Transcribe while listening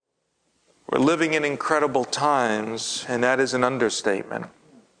We're living in incredible times, and that is an understatement.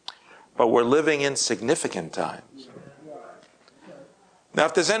 But we're living in significant times. Now,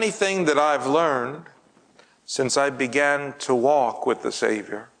 if there's anything that I've learned since I began to walk with the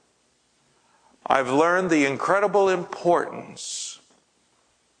Savior, I've learned the incredible importance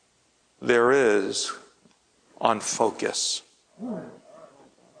there is on focus.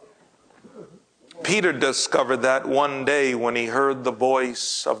 Peter discovered that one day when he heard the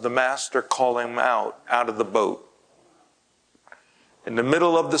voice of the Master calling him out of the boat. In the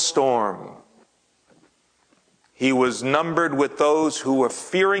middle of the storm, he was numbered with those who were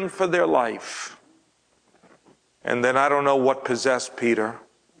fearing for their life. And then I don't know what possessed Peter.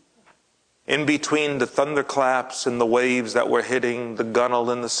 In between the thunderclaps and the waves that were hitting the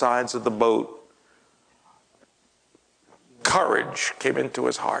gunwale and the sides of the boat, courage came into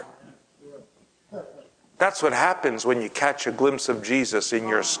his heart. That's what happens when you catch a glimpse of Jesus in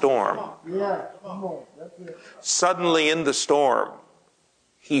your storm. Suddenly in the storm,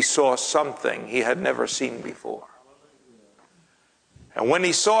 he saw something he had never seen before. And when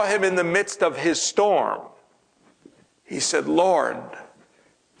he saw him in the midst of his storm, he said, "Lord,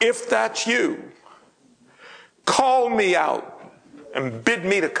 if that's you, call me out and bid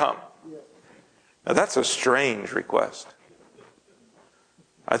me to come." Now that's a strange request.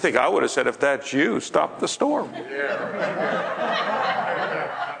 I think I would have said, "If that's you, stop the storm."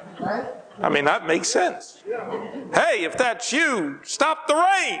 I mean, that makes sense. Hey, if that's you, stop the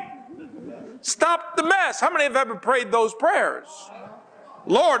rain. Stop the mess. How many have ever prayed those prayers?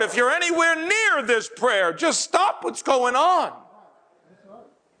 Lord, if you're anywhere near this prayer, just stop what's going on.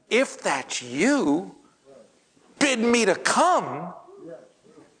 If that's you, bid me to come,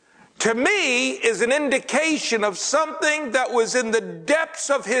 to me is an indication of something that was in the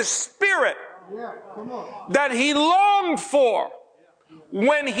depths of his spirit that he longed for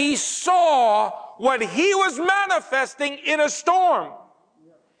when he saw what he was manifesting in a storm.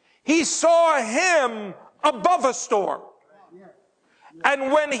 He saw him above a storm.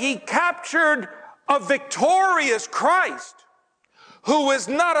 And when he captured a victorious Christ who is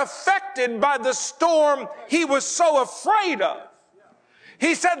not affected by the storm he was so afraid of,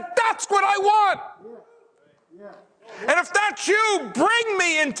 he said, "That's what I want. And if that's you, bring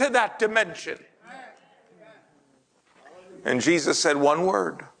me into that dimension." And Jesus said one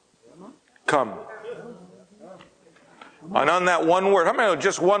word, "Come." And on that one word, how many know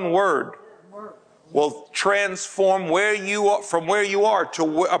just one word will transform where you are, from where you are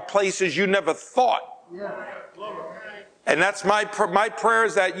to places you never thought. And that's my prayer,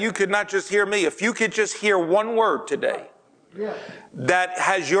 is that you could not just hear me. If you could just hear one word today that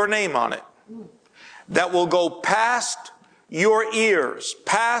has your name on it, that will go past your ears,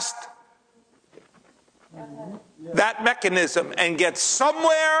 past that mechanism, and get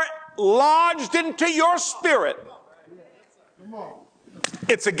somewhere lodged into your spirit,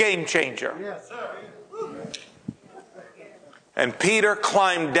 it's a game changer. And Peter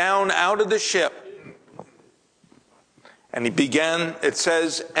climbed down out of the ship, and he began, it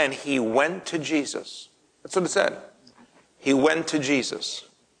says, and he went to Jesus. That's what it said. He went to Jesus,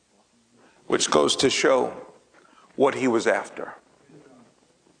 which goes to show what he was after.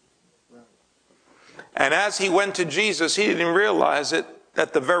 And as he went to Jesus, he didn't realize it,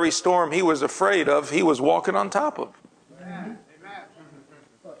 that the very storm he was afraid of, he was walking on top of.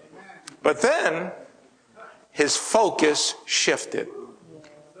 But then his focus shifted.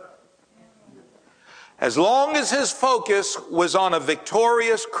 As long as his focus was on a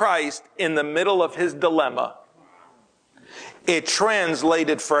victorious Christ in the middle of his dilemma, it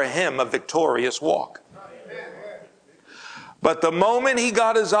translated for him a victorious walk. But the moment he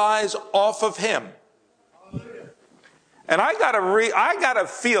got his eyes off of him, and I got a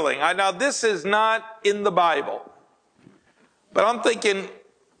feeling, now this is not in the Bible, but I'm thinking,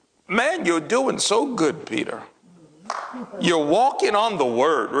 man, you're doing so good, Peter. You're walking on the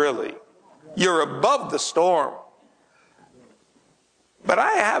word, really. You're above the storm. But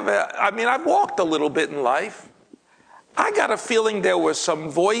I've walked a little bit in life. I got a feeling there were some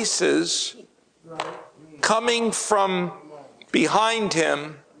voices coming from behind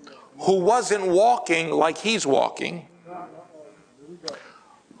him who wasn't walking like he's walking,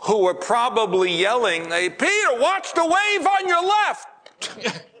 who were probably yelling, "Hey, Peter, watch the wave on your left."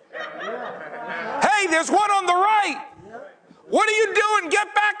 "Hey, there's one on the right. What are you doing?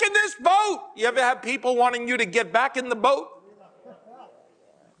 Get back in this boat." You ever have people wanting you to get back in the boat?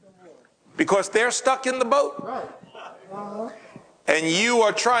 Because they're stuck in the boat. And you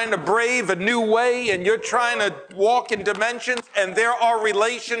are trying to brave a new way, and you're trying to walk in dimensions, and there are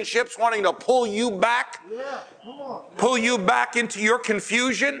relationships wanting to pull you back into your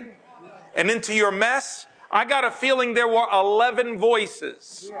confusion. and into your mess, I got a feeling there were 11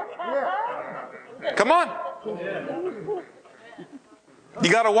 voices. Come on.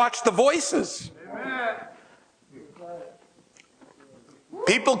 You got to watch the voices.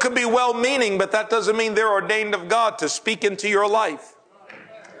 People could be well-meaning, but that doesn't mean they're ordained of God to speak into your life.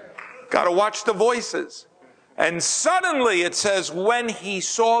 Got to watch the voices. And suddenly it says, when he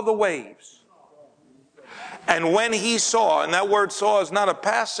saw the waves. And when he saw, and that word saw is not a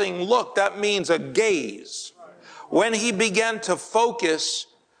passing look, that means a gaze. When he began to focus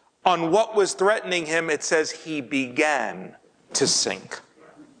on what was threatening him, it says he began to sink.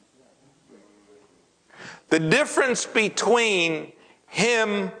 The difference between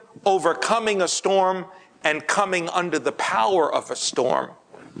him overcoming a storm and coming under the power of a storm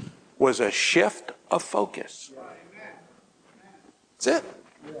was a shift of focus. That's it.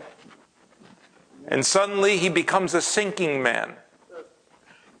 And suddenly he becomes a sinking man.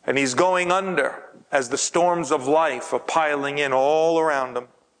 And he's going under as the storms of life are piling in all around him.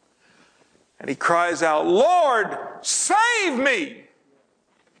 And he cries out, Lord, save me!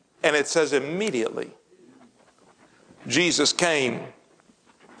 And it says immediately, Jesus came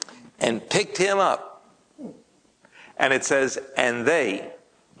and picked him up. And it says, and they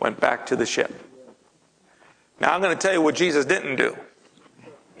went back to the ship. Now I'm going to tell you what Jesus didn't do.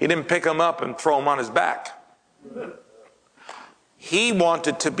 He didn't pick him up and throw him on his back. He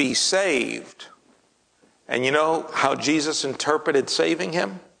wanted to be saved. And you know how Jesus interpreted saving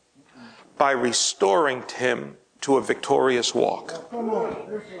him? By restoring him to a victorious walk.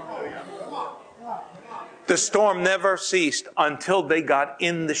 The storm never ceased until they got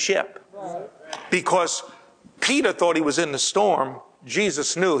in the ship. Because Peter thought he was in the storm.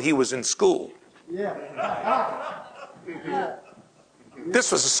 Jesus knew he was in school.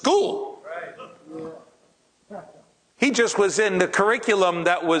 This was a school. He just was in the curriculum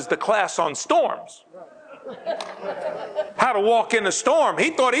that was the class on storms. How to walk in a storm.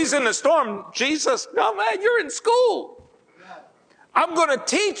 He thought he's in the storm. Jesus, no man, you're in school. I'm going to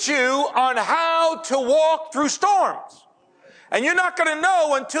teach you on how to walk through storms. And you're not going to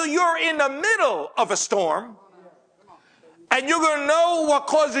know until you're in the middle of a storm. And you're going to know what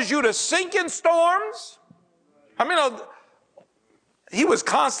causes you to sink in storms. I mean,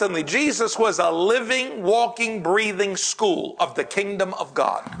 Jesus was a living, walking, breathing school of the kingdom of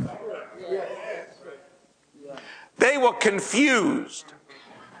God. They were confused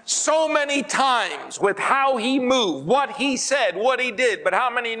so many times with how he moved, what he said, what he did. But how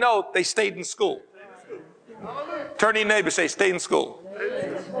many know they stayed in school? Turn to your neighbor and say, stay in school.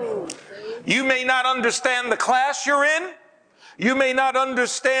 You may not understand the class you're in. You may not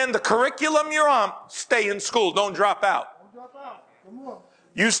understand the curriculum you're on. Stay in school. Don't drop out.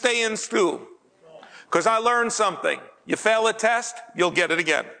 You stay in school. Because I learned something. You fail a test, you'll get it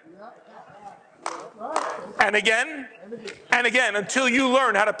again. And again, and again, until you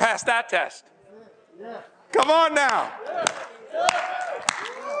learn how to pass that test. Come on now.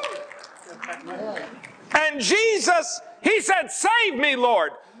 And Jesus, he said, save me,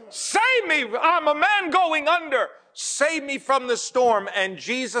 Lord. Save me. I'm a man going under. Save me from the storm. And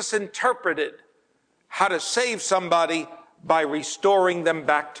Jesus interpreted how to save somebody by restoring them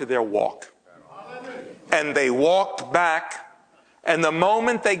back to their walk. And they walked back. And the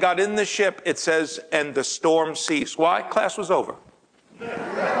moment they got in the ship, it says, and the storm ceased. Why? Class was over. The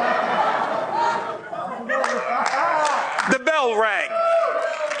bell rang.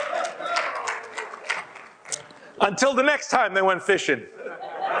 Until the next time they went fishing.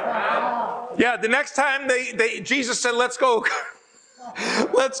 Yeah, the next time Jesus said, let's go.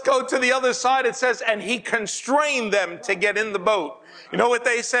 Let's go to the other side. It says, and he constrained them to get in the boat. You know what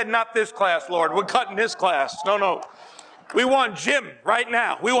they said? Not this class, Lord. We're cutting this class. No. We want Jim right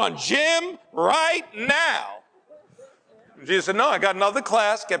now. We want Jim right now. Jesus said, no, I got another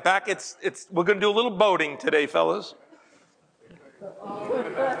class. Get back. We're going to do a little boating today, fellas.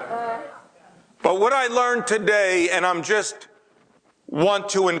 But what I learned today, and I'm just want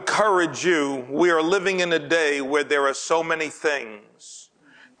to encourage you, we are living in a day where there are so many things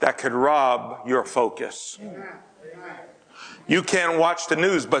that could rob your focus. You can't watch the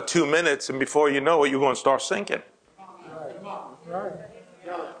news but 2 minutes, and before you know it, you're going to start sinking.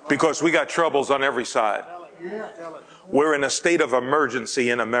 Because we got troubles on every side. We're in a state of emergency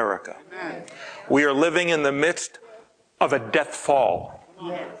in America. We are living in the midst of a death fall.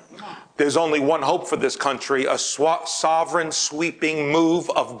 There's only one hope for this country, a sovereign, sweeping move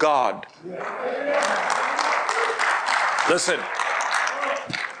of God. Listen,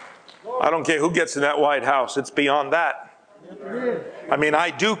 I don't care who gets in that White House. It's beyond that. I mean, I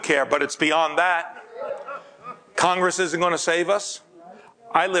do care, but it's beyond that. Congress isn't going to save us.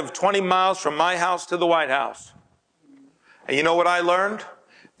 I live 20 miles from my house to the White House. And you know what I learned?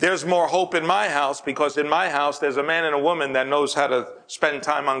 There's more hope in my house, because in my house there's a man and a woman that knows how to spend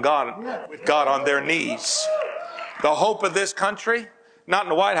time on God, with God on their knees. The hope of this country, not in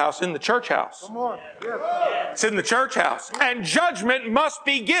the White House, in the church house. It's in the church house. And judgment must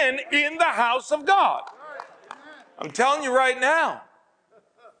begin in the house of God. I'm telling you right now.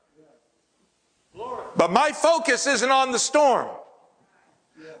 But my focus isn't on the storm.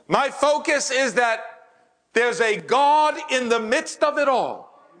 My focus is that there's a God in the midst of it all.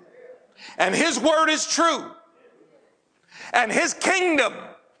 And his word is true. And his kingdom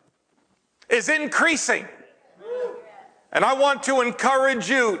is increasing. And I want to encourage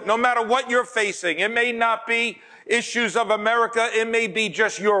you, no matter what you're facing, it may not be issues of America, it may be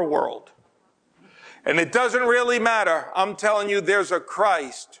just your world. And it doesn't really matter. I'm telling you, there's a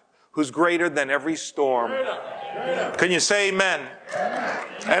Christ who's greater than every storm. Can you say amen?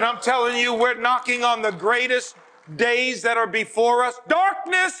 And I'm telling you, we're knocking on the greatest days that are before us.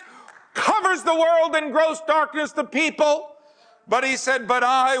 Darkness covers the world and gross darkness the people. But he said, but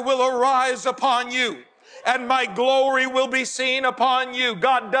I will arise upon you, and my glory will be seen upon you.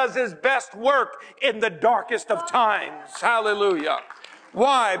 God does his best work in the darkest of times. Hallelujah.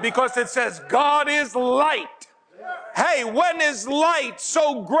 Why? Because it says God is light. Hey, when is light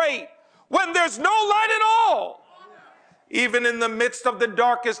so great? When there's no light at all. Even in the midst of the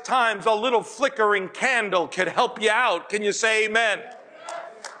darkest times, a little flickering candle can help you out. Can you say amen?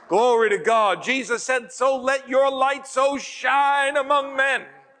 Glory to God. Jesus said, so let your light so shine among men,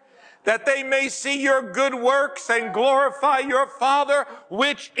 that they may see your good works and glorify your Father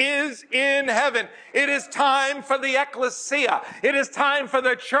which is in heaven. It is time for the ecclesia. It is time for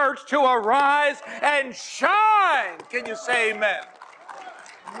the church to arise and shine. Can you say amen?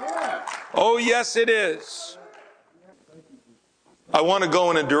 Oh, yes, it is. I want to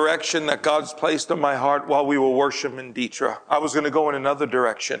go in a direction that God's placed on my heart while we were worshiping Deetra. I was going to go in another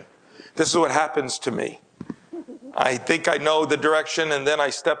direction. This is what happens to me. I think I know the direction, and then I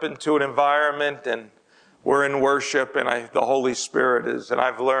step into an environment, and we're in worship, and the Holy Spirit is, and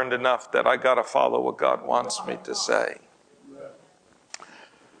I've learned enough that I got to follow what God wants me to say.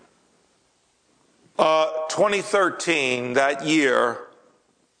 2013, that year,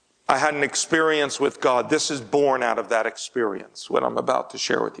 I had an experience with God. This is born out of that experience, what I'm about to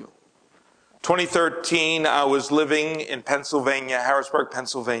share with you. 2013, I was living in Pennsylvania, Harrisburg,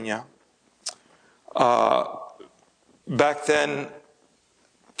 Pennsylvania. Back then,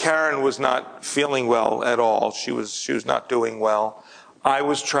 Karen was not feeling well at all. She was not doing well. I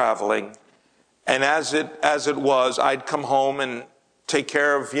was traveling, and as it was, I'd come home and take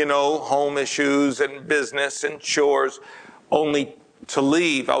care of, home issues and business and chores, only to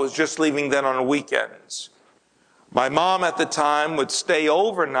leave. I was just leaving then on the weekends. My mom at the time would stay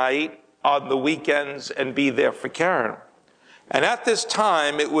overnight on the weekends and be there for Karen. And at this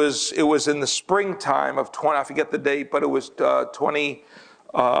time, it was in the springtime of I forget the date, but it was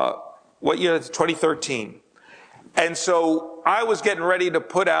 2013. And so I was getting ready to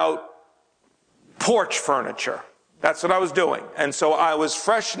put out porch furniture. That's what I was doing. And so I was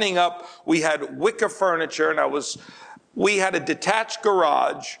freshening up. We had wicker furniture, and we had a detached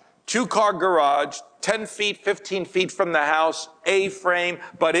garage, 2-car garage, 10 feet, 15 feet from the house, A-frame,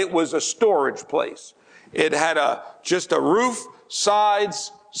 but it was a storage place. It had just a roof,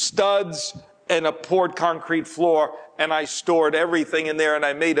 sides, studs, and a poured concrete floor, and I stored everything in there, and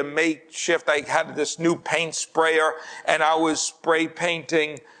I made a makeshift. I had this new paint sprayer, and I was spray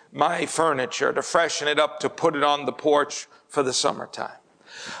painting my furniture to freshen it up, to put it on the porch for the summertime.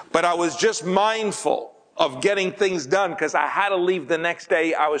 But I was just mindful of getting things done because I had to leave the next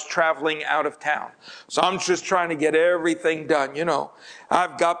day. I was traveling out of town. So I'm just trying to get everything done.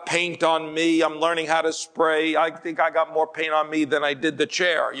 I've got paint on me. I'm learning how to spray. I think I got more paint on me than I did the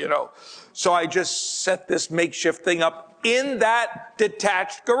chair, So I just set this makeshift thing up in that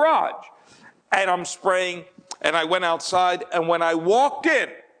detached garage. And I'm spraying, and I went outside, and when I walked in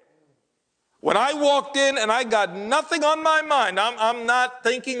and I got nothing on my mind, I'm not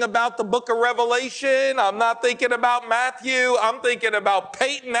thinking about the book of Revelation, I'm not thinking about Matthew, I'm thinking about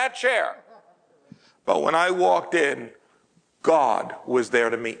painting that chair. But when I walked in, God was there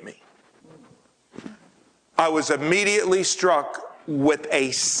to meet me. I was immediately struck with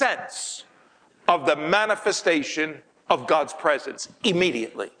a sense of the manifestation of God's presence,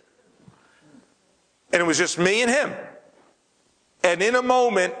 immediately. And it was just me and him. And in a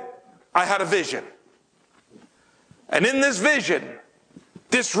moment, I had a vision. And in this vision,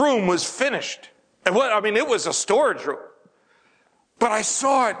 this room was finished. And it was a storage room. But I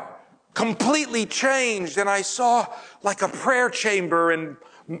saw it completely changed. And I saw like a prayer chamber and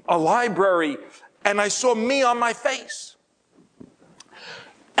a library, and I saw me on my face.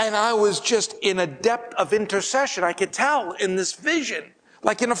 And I was just in a depth of intercession. I could tell in this vision,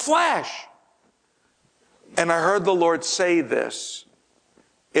 like in a flash. And I heard the Lord say this: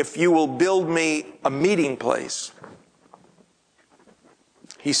 if you will build me a meeting place,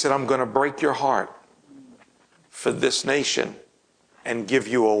 he said, I'm going to break your heart for this nation and give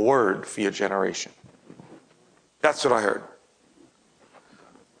you a word for your generation. That's what I heard.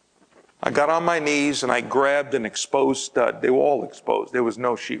 I got on my knees and I grabbed an exposed stud. They were all exposed. There was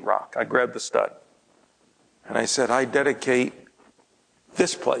no sheetrock. I grabbed the stud. And I said, I dedicate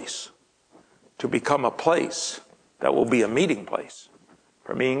this place to become a place that will be a meeting place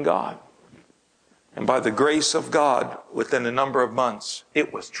for me and God. And by the grace of God, within a number of months,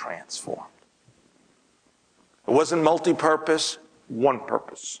 it was transformed. It wasn't multi-purpose, one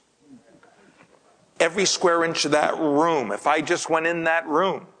purpose. Every square inch of that room, if I just went in that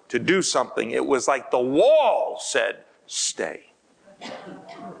room to do something, it was like the wall said, stay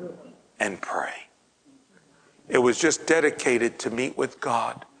and pray. It was just dedicated to meet with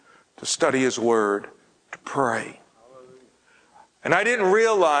God, to study His Word, to pray. And I didn't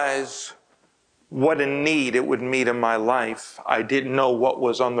realize what a need it would meet in my life. I didn't know what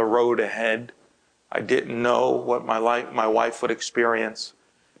was on the road ahead. I didn't know what my wife would experience.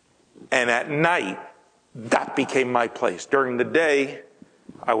 And at night, that became my place. During the day,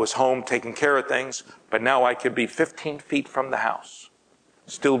 I was home taking care of things, but now I could be 15 feet from the house,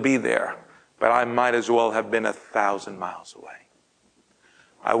 still be there, but I might as well have been 1,000 miles away.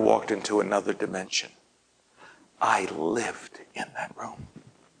 I walked into another dimension. I lived in that room.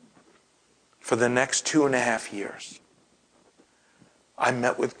 For the next 2.5 years, I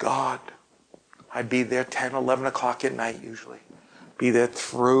met with God. I'd be there 10, 11 o'clock at night usually. Be there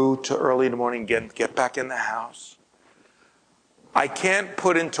through to early in the morning, get back in the house. I can't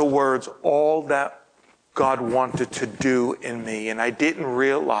put into words all that God wanted to do in me, and I didn't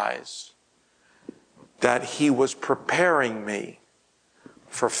realize that He was preparing me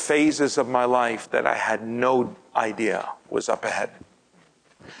for phases of my life that I had no idea was up ahead.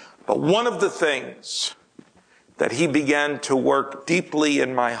 But one of the things that He began to work deeply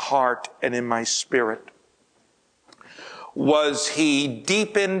in my heart and in my spirit was He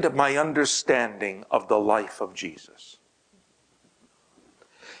deepened my understanding of the life of Jesus.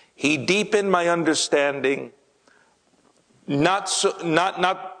 He deepened my understanding, not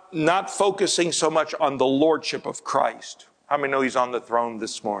focusing so much on the lordship of Christ. How many know He's on the throne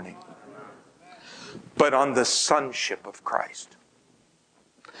this morning? But on the sonship of Christ.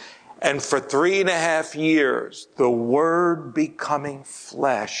 And for 3.5 years, the Word becoming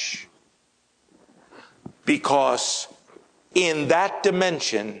flesh, because in that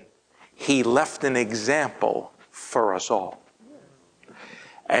dimension, He left an example for us all.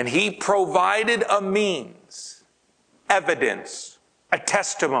 And He provided a means, evidence, a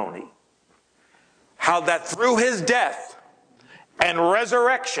testimony, how that through His death and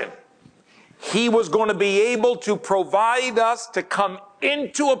resurrection, He was going to be able to provide us to come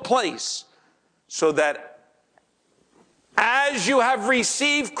into a place so that as you have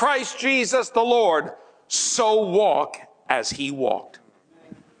received Christ Jesus the Lord, so walk as He walked.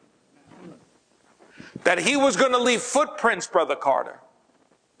 That He was going to leave footprints, Brother Carter,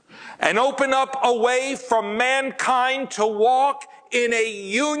 and open up a way for mankind to walk in a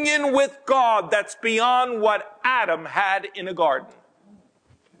union with God that's beyond what Adam had in a garden.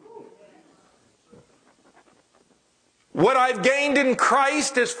 What I've gained in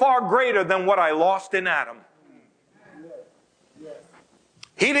Christ is far greater than what I lost in Adam.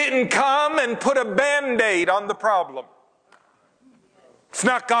 He didn't come and put a Band-Aid on the problem. It's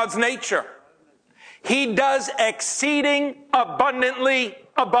not God's nature. He does exceeding abundantly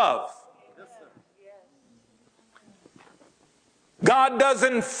above. God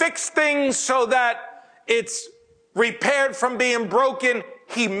doesn't fix things so that it's repaired from being broken.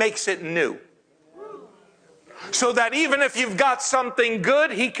 He makes it new. So that even if you've got something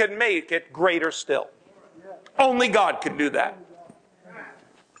good, He can make it greater still. Only God can do that.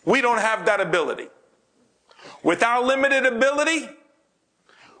 We don't have that ability. With our limited ability,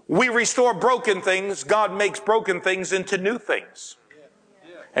 we restore broken things. God makes broken things into new things.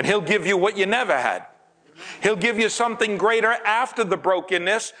 And He'll give you what you never had. He'll give you something greater after the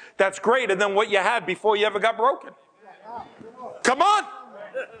brokenness that's greater than what you had before you ever got broken. Come on.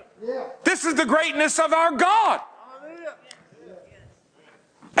 This is the greatness of our God.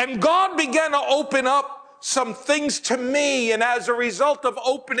 And God began to open up some things to me, and as a result of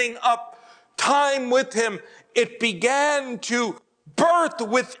opening up time with Him, it began to birthed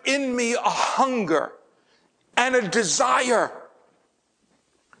within me a hunger and a desire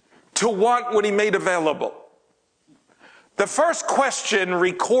to want what he made available. The first question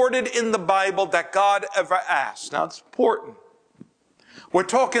recorded in the Bible that God ever asked. Now it's important. We're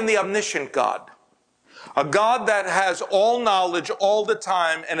talking the omniscient God. A God that has all knowledge all the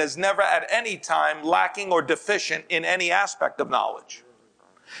time and is never at any time lacking or deficient in any aspect of knowledge.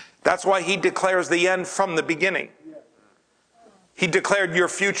 That's why he declares the end from the beginning. He declared your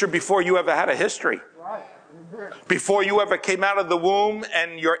future before you ever had a history. Before you ever came out of the womb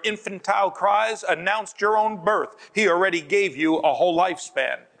and your infantile cries announced your own birth, he already gave you a whole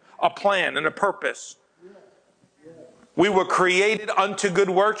lifespan, a plan and a purpose. We were created unto good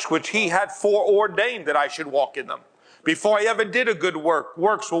works, which he had foreordained that I should walk in them. Before I ever did a good work,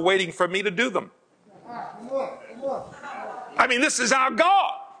 works were waiting for me to do them. I mean, this is our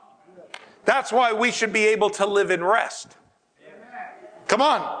God. That's why we should be able to live in rest. Come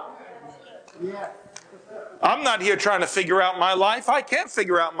on. I'm not here trying to figure out my life. I can't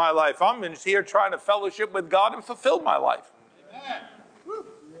figure out my life. I'm just here trying to fellowship with God and fulfill my life.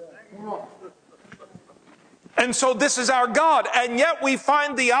 And so this is our God. And yet we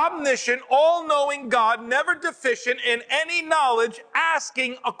find the omniscient, all-knowing God, never deficient in any knowledge,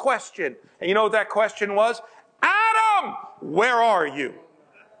 asking a question. And you know what that question was? Adam, where are you?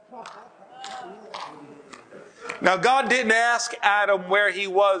 Now, God didn't ask Adam where he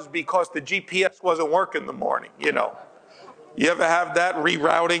was because the GPS wasn't working in the morning, you know. You ever have that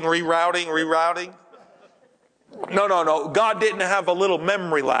rerouting? No. God didn't have a little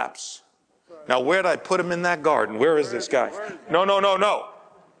memory lapse. Now, where did I put him in that garden? Where is this guy? No.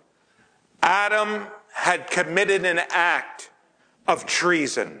 Adam had committed an act of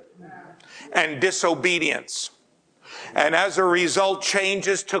treason and disobedience. And as a result,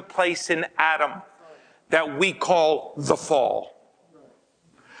 changes took place in Adam that we call the fall.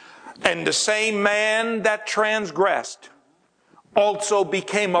 And the same man that transgressed also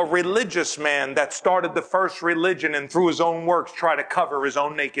became a religious man that started the first religion and through his own works tried to cover his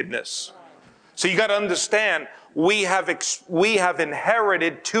own nakedness. So you got to understand, we have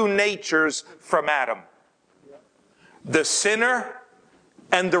inherited two natures from Adam. The sinner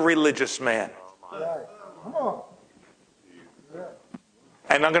and the religious man.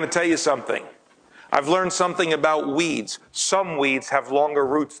 And I'm going to tell you something. I've learned something about weeds. Some weeds have longer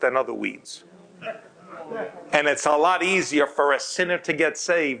roots than other weeds. And it's a lot easier for a sinner to get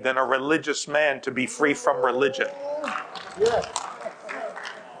saved than a religious man to be free from religion.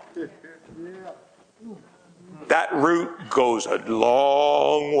 That root goes a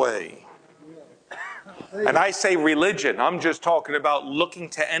long way. And I say religion, I'm just talking about looking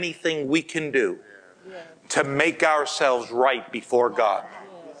to anything we can do to make ourselves right before God.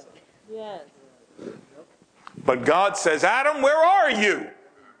 But God says, Adam, where are you?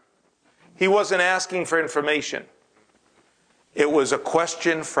 He wasn't asking for information. It was a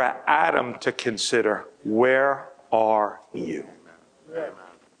question for Adam to consider. Where are you?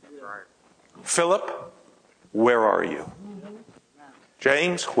 Philip, where are you?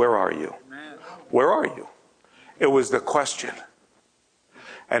 James, where are you? Where are you? It was the question.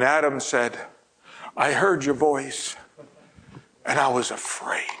 And Adam said, I heard your voice and I was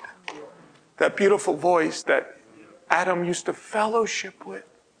afraid. That beautiful voice that Adam used to fellowship with.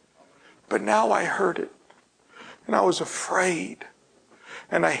 But now I heard it. And I was afraid.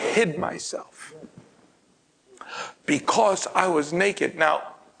 And I hid myself. Because I was naked.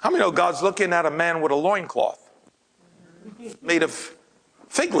 Now, how many know God's looking at a man with a loincloth? Made of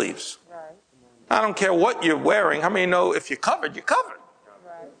fig leaves. I don't care what you're wearing. How many know if you're covered, you're covered?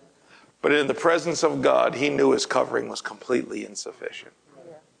 But in the presence of God, he knew his covering was completely insufficient.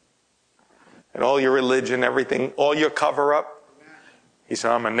 And all your religion, everything, all your cover up, he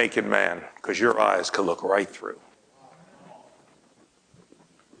said, I'm a naked man, because your eyes could look right through.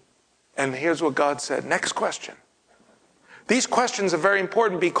 And here's what God said. Next question. These questions are very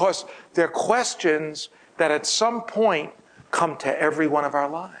important because they're questions that at some point come to every one of our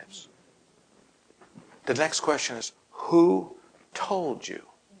lives. The next question is, who told you?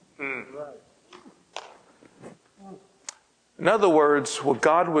 In other words, what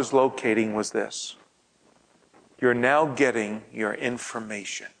God was locating was this. You're now getting your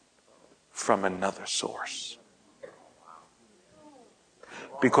information from another source.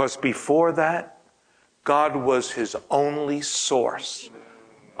 Because before that, God was his only source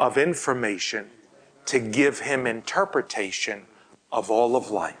of information to give him interpretation of all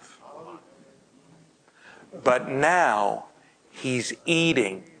of life. But now he's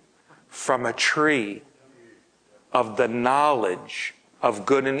eating from a tree of the knowledge of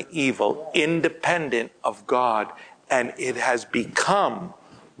good and evil, independent of God, And it has become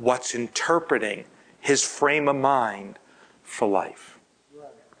what's interpreting his frame of mind for life.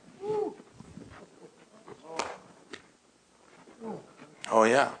 Oh,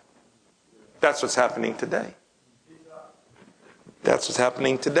 yeah. That's what's happening today. That's what's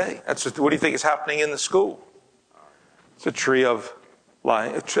happening today. What do you think is happening in the school? It's a tree of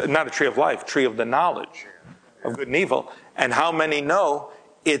life, not a tree of life, tree of the knowledge of good and evil. And how many know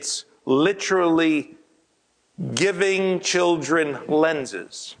it's literally giving children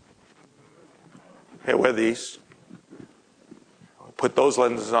lenses? Hey, wear these. Put those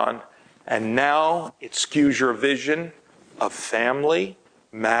lenses on. And now it skews your vision of family,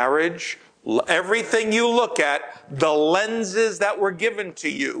 marriage, everything you look at, the lenses that were given to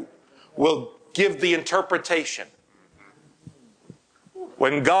you will give the interpretation.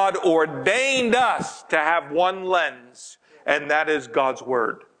 When God ordained us to have one lens, and that is God's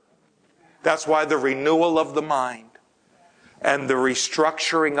Word. That's why the renewal of the mind and the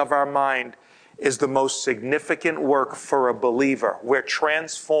restructuring of our mind is the most significant work for a believer. We're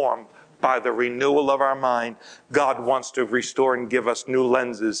transformed by the renewal of our mind. God wants to restore and give us new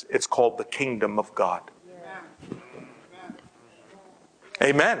lenses. It's called the kingdom of God.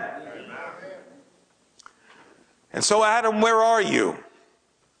 Amen. And so, Adam, where are you?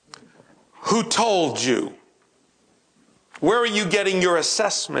 Who told you? Where are you getting your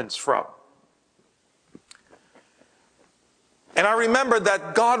assessments from? And I remember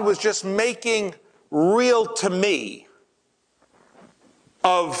that God was just making real to me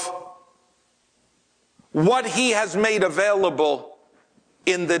of what he has made available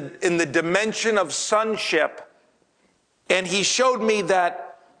in the dimension of sonship. And he showed me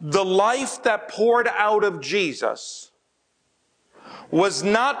that the life that poured out of Jesus was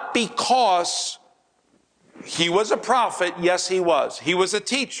not because he was a prophet. Yes, he was. He was a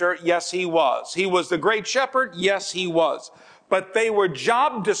teacher. Yes, he was. He was the great shepherd. Yes, he was. But they were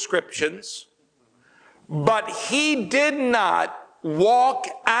job descriptions. But he did not walk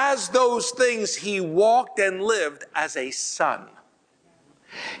as those things. He walked and lived as a son.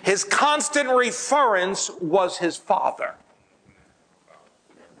 His constant reference was his Father.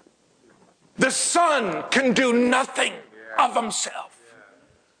 The Son can do nothing of himself.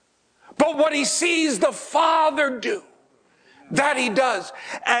 But what he sees the Father do, that he does.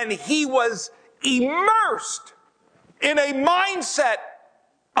 And he was immersed in a mindset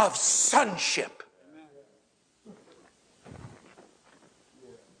of sonship.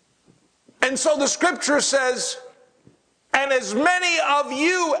 And so the scripture says, and as many of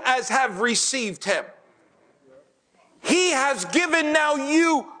you as have received him, he has given now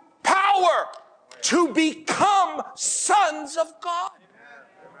you power to become sons of God.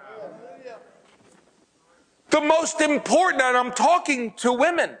 The most important, and I'm talking to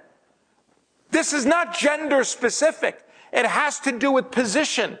women, this is not gender specific. It has to do with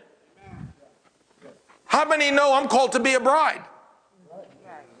position. How many know I'm called to be a bride?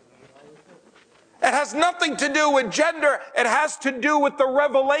 It has nothing to do with gender. It has to do with the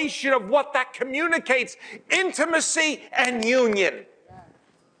revelation of what that communicates, intimacy and union.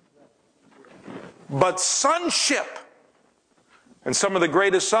 But sonship, and some of the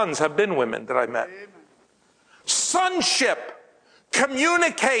greatest sons have been women that I met. Sonship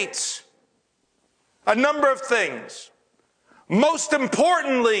communicates a number of things. Most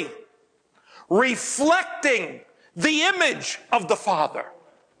importantly, reflecting the image of the Father.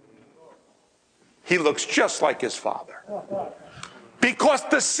 He looks just like his Father. Because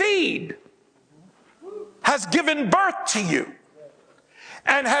the seed has given birth to you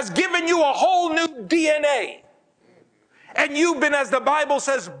and has given you a whole new DNA. And you've been, as the Bible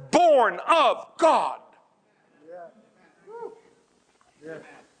says, born of God.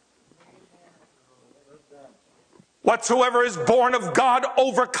 Whatsoever is born of God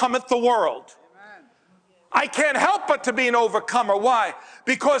overcometh the world. I can't help but to be an overcomer. Why?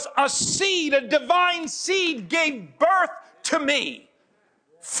 Because a seed, a divine seed, gave birth to me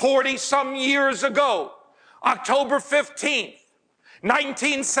 40-some years ago, October 15th,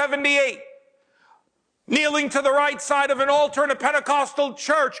 1978, kneeling to the right side of an altar in a Pentecostal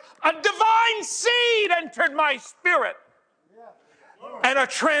church. A divine seed entered my spirit, and a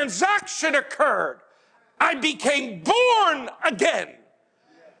transaction occurred. I became born again.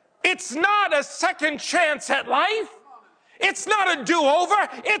 It's not a second chance at life. It's not a do-over.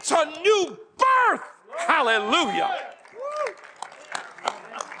 It's a new birth. Hallelujah.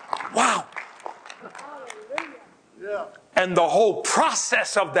 Wow. And the whole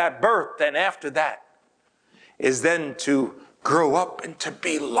process of that birth, then after that, is then to grow up and to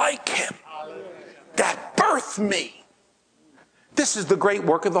be like him. That birthed me. This is the great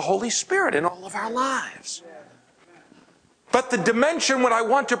work of the Holy Spirit in all of our lives. But the dimension, what I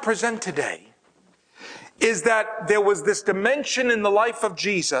want to present today, is that there was this dimension in the life of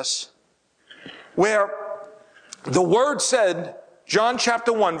Jesus where the Word said, John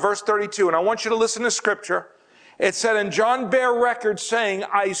chapter 1, verse 32, and I want you to listen to Scripture. It said, and John bare record saying,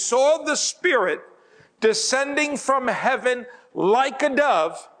 I saw the Spirit descending from heaven like a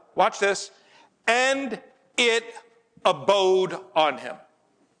dove, watch this, and it abode on him.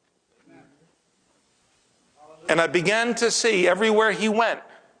 And I began to see everywhere he went,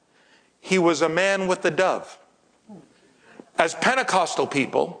 he was a man with a dove. As Pentecostal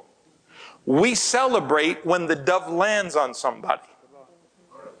people, we celebrate when the dove lands on somebody.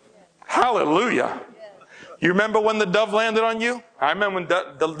 Hallelujah. You remember when the dove landed on you? I remember when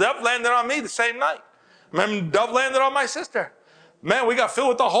the dove landed on me the same night. I remember when the dove landed on my sister. Man, we got filled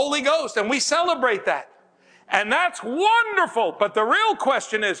with the Holy Ghost, and we celebrate that. And that's wonderful. But the real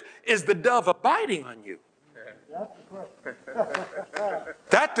question is the dove abiding on you?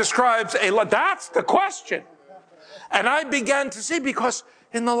 That describes that's the question. And I began to see, because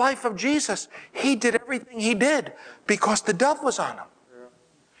in the life of Jesus, he did everything he did because the dove was on him.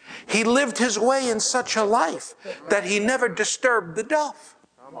 He lived his way in such a life that he never disturbed the dove.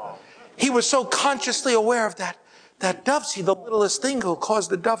 He was so consciously aware of that dove. See, the littlest thing will cause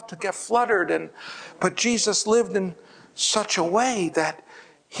the dove to get fluttered. But Jesus lived in such a way that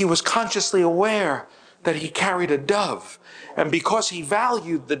he was consciously aware that he carried a dove. And because he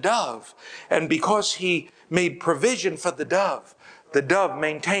valued the dove, and because he made provision for the dove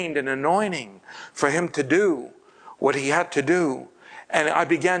maintained an anointing for him to do what he had to do. And I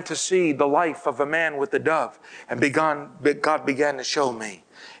began to see the life of a man with a dove. And God began to show me.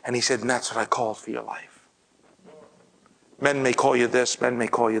 And he said, and that's what I called for your life. Men may call you this, men may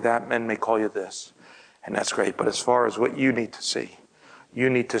call you that, men may call you this. And that's great. But as far as what you need to see,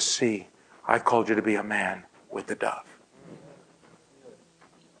 I called you to be a man with a dove.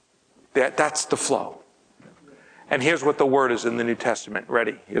 That's the flow. And here's what the word is in the New Testament.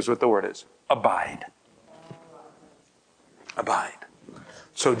 Ready? Here's what the word is. Abide. Abide.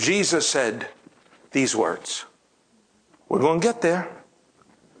 So Jesus said these words. We're going to get there.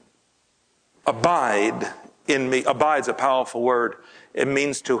 Abide in me. Abide's a powerful word. It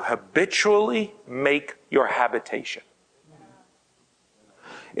means to habitually make your habitation.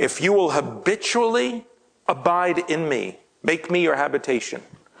 If you will habitually abide in me, make me your habitation.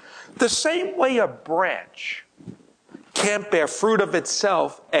 The same way a branch can't bear fruit of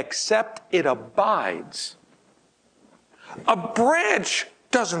itself except it abides. A branch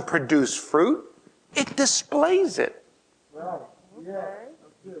doesn't produce fruit. It displays it.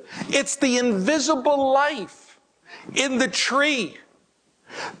 It's the invisible life in the tree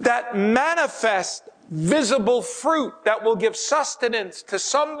that manifests visible fruit that will give sustenance to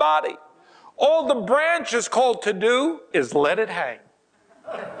somebody. All the branch is called to do is let it hang.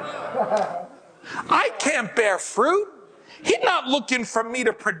 I can't bear fruit. He's not looking for me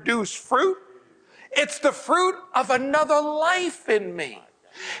to produce fruit. It's the fruit of another life in me.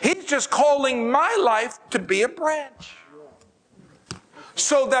 He's just calling my life to be a branch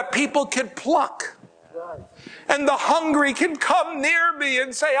so that people can pluck. And the hungry can come near me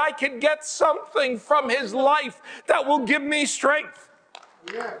and say, I can get something from his life that will give me strength.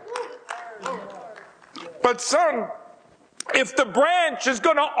 But son, if the branch is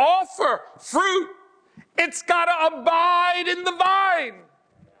going to offer fruit, it's got to abide in the vine.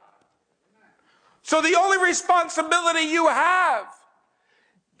 So the only responsibility you have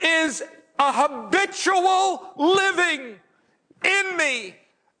is a habitual living in me.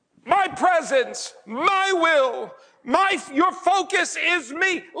 My presence, my will, your focus is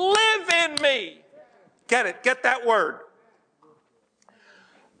me. Live in me. Get it? Get that word.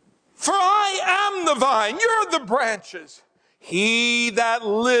 For I am the vine, you're the branches. He that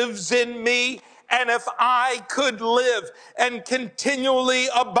lives in me, and if I could live and continually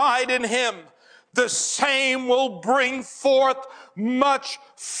abide in him, the same will bring forth much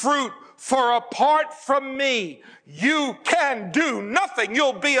fruit. For apart from me, you can do nothing.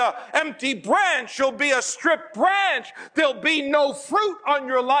 You'll be an empty branch. You'll be a stripped branch. There'll be no fruit on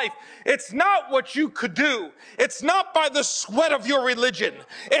your life. It's not what you could do. It's not by the sweat of your religion.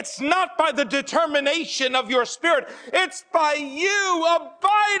 It's not by the determination of your spirit. It's by you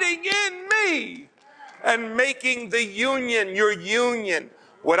abiding in me and making the union, your union,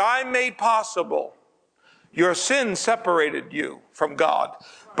 what I made possible. Your sin separated you from God,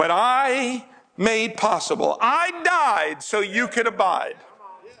 but I made possible. I died so you could abide.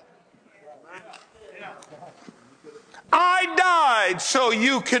 I died so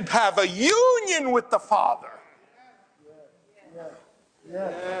you could have a union with the Father.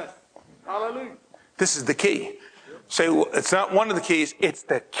 Yes. Hallelujah. This is the key. Say, well, it's not one of the keys, it's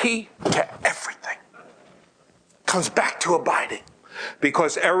the key to everything. Comes back to abiding.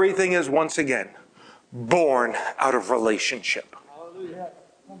 Because everything is, once again, born out of relationship.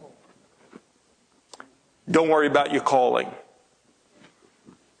 Don't worry about your calling.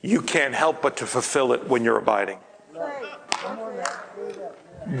 You can't help but to fulfill it when you're abiding.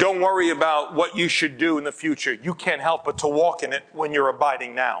 Don't worry about what you should do in the future. You can't help but to walk in it when you're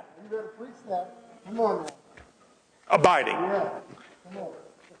abiding now. You better preach that. Come on now. Abiding. Yeah. Come on.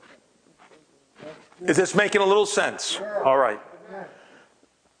 Is this making a little sense? Yeah. All right. Yeah.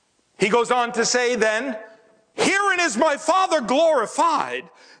 He goes on to say then, herein is my Father glorified,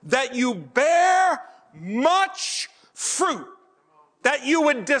 that you bear much fruit. That you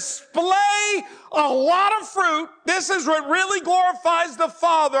would display a lot of fruit. This is what really glorifies the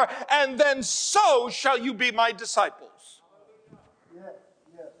Father. And then so shall you be my disciples. Yeah.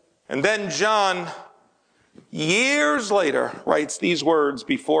 Yeah. And then John, years later, writes these words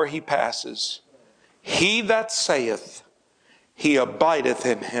before he passes. He that saith he abideth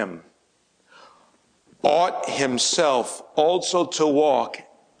in him ought himself also to walk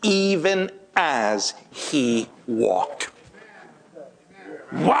even as he walked.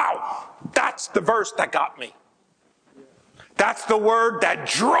 Wow, that's the verse that got me. That's the word that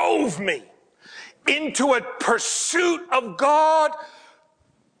drove me into a pursuit of God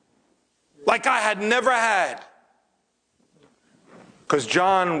like I had never had. Because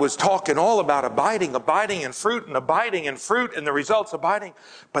John was talking all about abiding in fruit, and abiding in fruit, and the results abiding.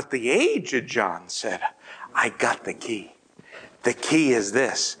 But the aged John said, I got the key. The key is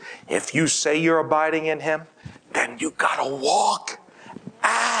this. If you say you're abiding in him, then you got to walk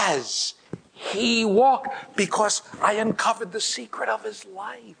as he walked, because I uncovered the secret of his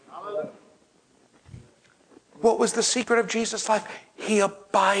life. What was the secret of Jesus' life? He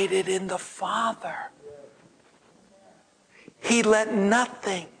abided in the Father. He let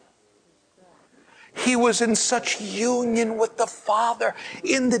nothing. He was in such union with the Father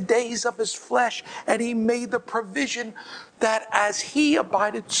in the days of his flesh, and he made the provision that as he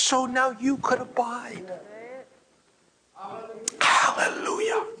abided, so now you could abide.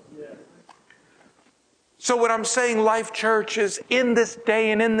 Hallelujah. So what I'm saying, Life Church, is in this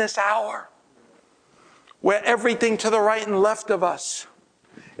day and in this hour, where everything to the right and left of us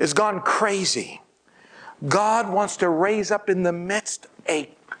is gone crazy, God wants to raise up in the midst a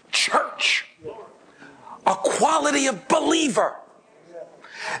church, a quality of believer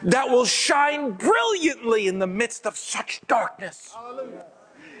that will shine brilliantly in the midst of such darkness.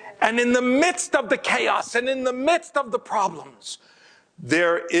 And in the midst of the chaos and in the midst of the problems,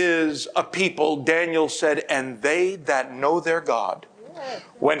 there is a people, Daniel said, and they that know their God.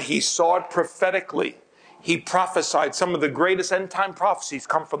 When he saw it prophetically, he prophesied. Some of the greatest end time prophecies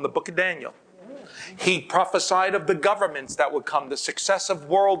come from the book of Daniel. He prophesied of the governments that would come, the successive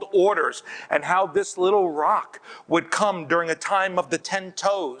world orders, and how this little rock would come during a time of the 10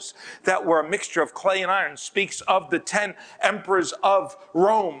 toes that were a mixture of clay and iron. Speaks of the 10 emperors of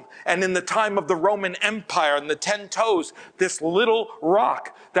Rome. And in the time of the Roman Empire and the 10 toes, this little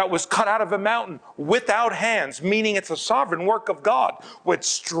rock that was cut out of a mountain without hands, meaning it's a sovereign work of God, would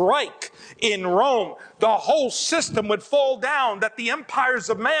strike in Rome. The whole system would fall down, that the empires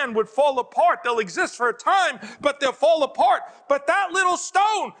of man would fall apart. They'll exist for a time, but they'll fall apart. But that little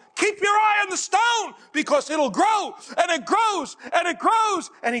stone, keep your eye on the stone, because it'll grow, and it grows, and it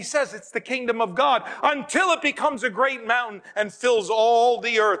grows. And he says it's the kingdom of God until it becomes a great mountain and fills all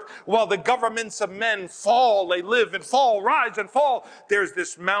the earth. While the governments of men fall, they live and fall, rise and fall. There's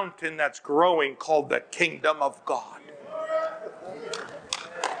this mountain that's growing called the kingdom of God.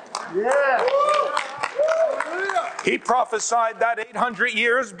 Yeah. He prophesied that 800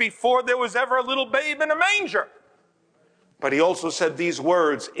 years before there was ever a little babe in a manger. But he also said these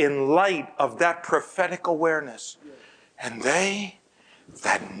words in light of that prophetic awareness. And they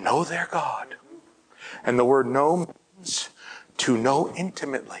that know their God. And the word know means to know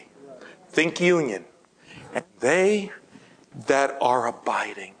intimately. Think union. And they that are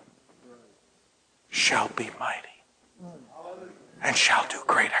abiding shall be mighty and shall do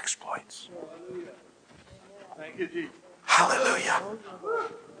great exploits. Thank you, Jesus. Hallelujah.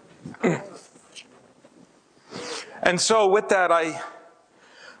 And so with that,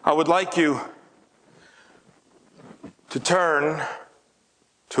 I would like you to turn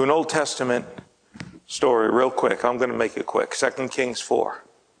to an Old Testament story real quick. I'm going to make it quick. 2 Kings 4.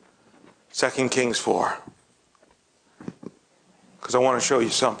 2 Kings 4. Because I want to show you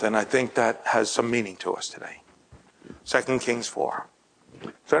something I think that has some meaning to us today. 2 Kings 4.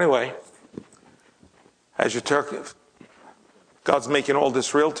 So anyway, as you turn, God's making all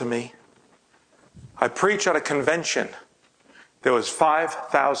this real to me. I preached at a convention. There was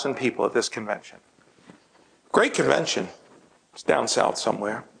 5,000 people at this convention. Great convention. It's down south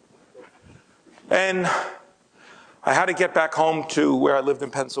somewhere. And I had to get back home to where I lived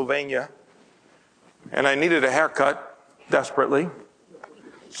in Pennsylvania. And I needed a haircut desperately.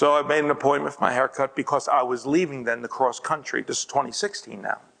 So I made an appointment for my haircut because I was leaving then to cross country. This is 2016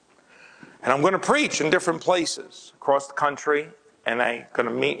 now. And I'm going to preach in different places across the country. And I'm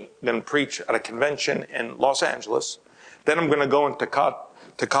going to preach at a convention in Los Angeles. Then I'm going to go into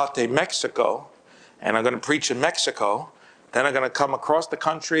Tecate, Mexico. And I'm going to preach in Mexico. Then I'm going to come across the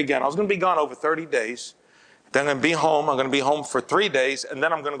country again. I was going to be gone over 30 days. Then I'm going to be home. I'm going to be home for 3 days. And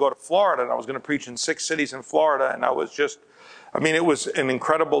then I'm going to go to Florida. And I was going to preach in 6 cities in Florida. And it was an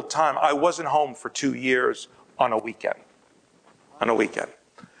incredible time. I wasn't home for 2 years on a weekend.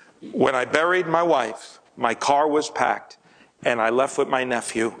 When I buried my wife, my car was packed. And I left with my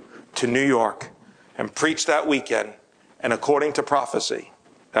nephew to New York and preached that weekend. And according to prophecy,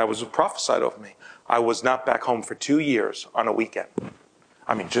 that was prophesied over me, I was not back home for 2 years on a weekend.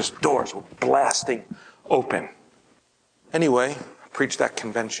 Just doors were blasting open. Anyway, preached that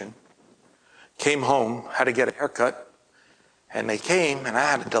convention. Came home, had to get a haircut. And they came, and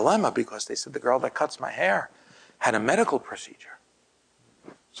I had a dilemma because they said the girl that cuts my hair had a medical procedure.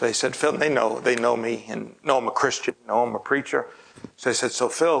 So they said, Phil, they know me and know I'm a Christian, know I'm a preacher. So they said, so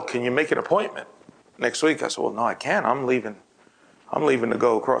Phil, can you make an appointment next week? I said, well, no, I can't. I'm leaving to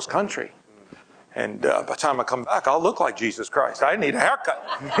go across country. And by the time I come back, I'll look like Jesus Christ. I need a haircut.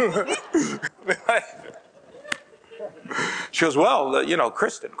 She goes, well,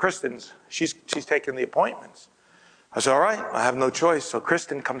 Kristen's, she's taking the appointments. I said, all right, I have no choice. So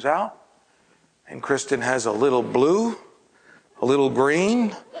Kristen comes out, and Kristen has a little blue, a little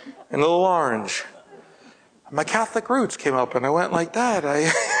green, and a little orange. My Catholic roots came up, and I went like that.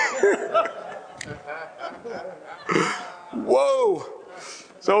 Whoa.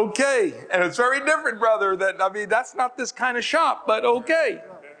 It's okay. And it's very different, brother. That's not this kind of shop, but okay.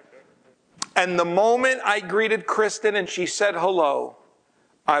 And the moment I greeted Kristen and she said hello,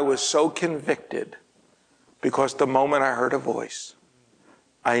 I was so convicted because the moment I heard a voice,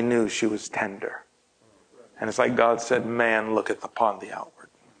 I knew she was tender. And it's like God said, man looketh upon the outward.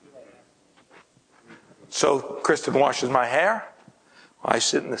 So Kristen washes my hair. I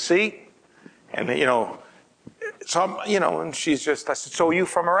sit in the seat. And, and she's just, I said, so are you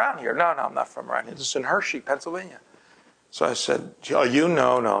from around here? No, I'm not from around here. This is in Hershey, Pennsylvania. So I said, no,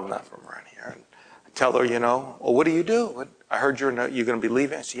 I'm not from around here. And I tell her, well, what do you do? I heard you're going to be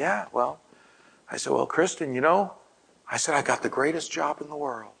leaving. I said, yeah, well. I said, well, Kristen, I said, I got the greatest job in the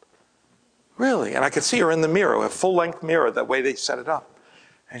world. Really? And I could see her in the mirror, a full-length mirror, that way they set it up.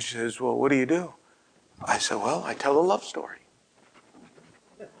 And she says, well, what do you do? I said, well, I tell a love story.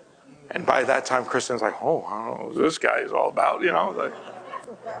 And by that time, Kristen's like, oh, I don't know what this guy is all about,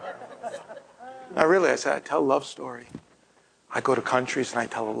 I said, I tell a love story. I go to countries and I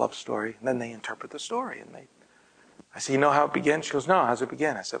tell a love story, and then they interpret the story. And I said, you know how it begins? She goes, no, how's it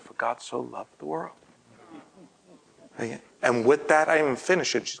begin? I said, for God so loved the world. And with that, I didn't even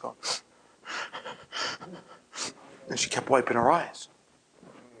finish it. She's going, and she kept wiping her eyes.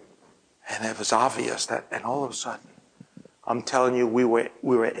 And it was obvious that, and all of a sudden, I'm telling you, we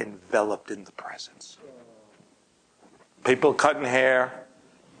were enveloped in the presence. People cutting hair,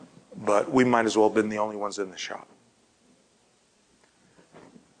 but we might as well have been the only ones in the shop.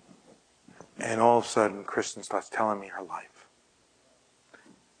 And all of a sudden, Kristen starts telling me her life.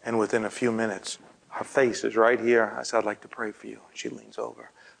 And within a few minutes, her face is right here. I said, I'd like to pray for you. And she leans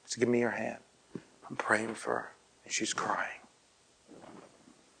over. I said, give me your hand. I'm praying for her. And she's crying.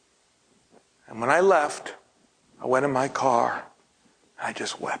 And when I left, I went in my car, and I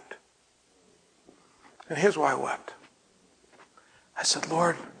just wept. And here's why I wept. I said,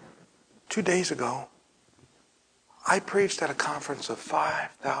 Lord, 2 days ago, I preached at a conference of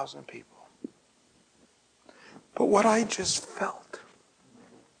 5,000 people. But what I just felt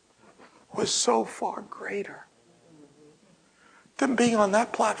was so far greater than being on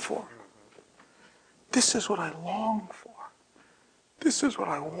that platform. This is what I long for. This is what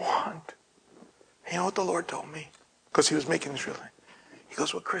I want. And you know what the Lord told me? Because he was making this real thing. He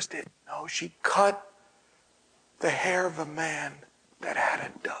goes, what Chris did? No, she cut the hair of a man that had a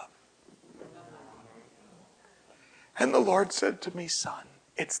dove. And the Lord said to me, son,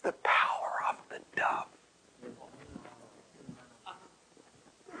 it's the power of the dove.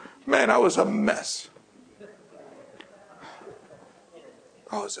 Man, I was a mess.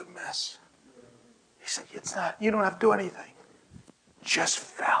 I was a mess. He said, it's not, you don't have to do anything. Just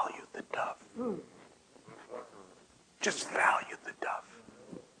value the dove. Just value the dove.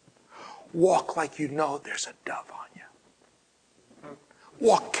 walk like you know there's a dove on you.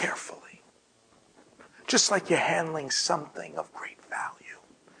 Walk carefully. Just like you're handling something of great value.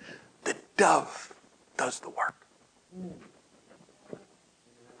 The dove does the work.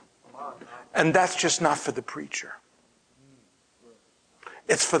 And that's just not for the preacher.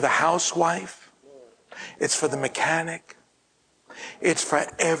 It's for the housewife. It's for the mechanic. It's for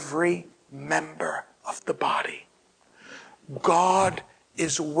every member of the body. God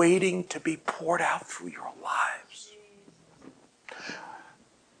is waiting to be poured out through your lives.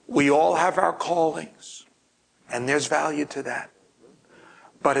 We all have our callings, and there's value to that.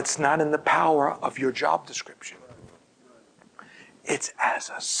 But it's not in the power of your job description. It's as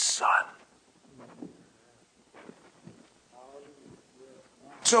a son.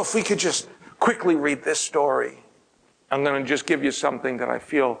 So if we could just quickly read this story, I'm going to just give you something that I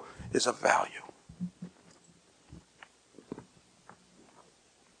feel is of value.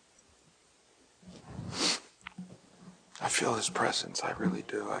 I feel his presence, I really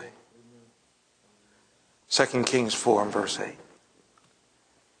do. 2 Kings 4 and verse 8.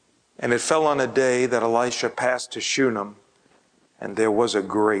 And it fell on a day that Elisha passed to Shunem, and there was a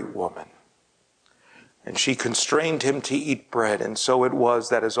great woman. And she constrained him to eat bread, and so it was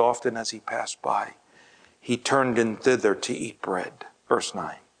that as often as he passed by, he turned in thither to eat bread. Verse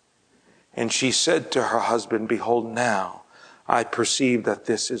 9. And she said to her husband, behold, now I perceive that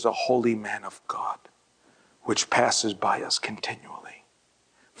this is a holy man of God, which passes by us continually.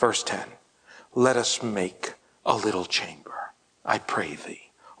 Verse 10. Let us make a little chamber, I pray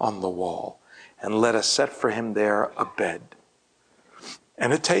thee, on the wall, and let us set for him there a bed,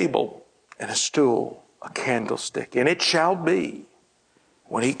 and a table, and a stool, a candlestick. And it shall be,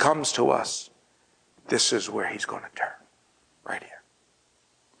 when he comes to us, this is where he's going to turn. Right here.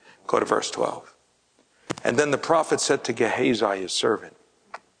 Go to verse 12. And then the prophet said to Gehazi, his servant,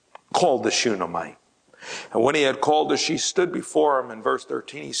 call the Shunammite. And when he had called her, she stood before him. In verse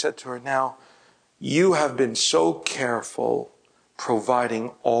 13, he said to her, now, you have been so careful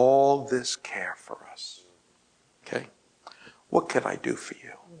providing all this care for us. Okay? What can I do for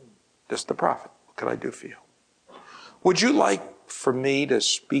you? This is the prophet. What can I do for you? Would you like for me to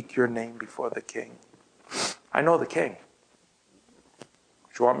speak your name before the king? I know the king. Do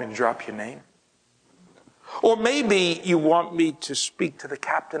you want me to drop your name? Or maybe you want me to speak to the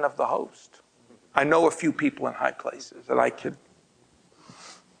captain of the host. I know a few people in high places that I could.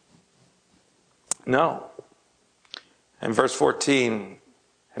 No. And verse 14,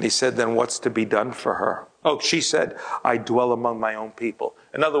 and he said, then what's to be done for her? Oh, she said, I dwell among my own people.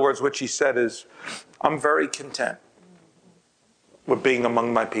 In other words, what she said is, I'm very content with being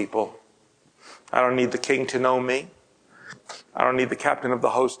among my people. I don't need the king to know me. I don't need the captain of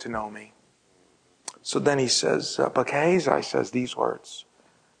the host to know me. So then he says, but Gehazi says these words,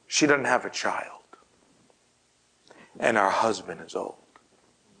 she doesn't have a child, and our husband is old.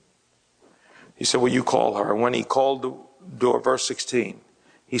 He said, well, you call her. And when he called the door, verse 16,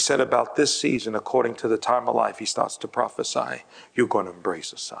 he said, about this season, according to the time of life, he starts to prophesy, you're going to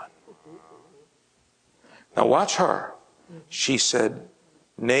embrace a son. Now watch her. She said,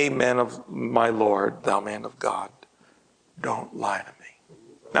 nay, man of my Lord, thou man of God, don't lie to me.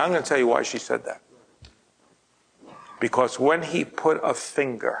 Now I'm going to tell you why she said that. Because when he put a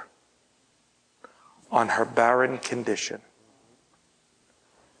finger on her barren condition,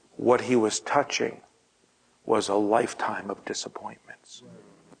 what he was touching was a lifetime of disappointments.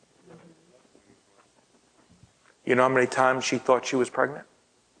 You know how many times she thought she was pregnant?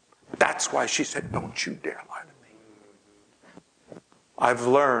 That's why she said, don't you dare lie to me. I've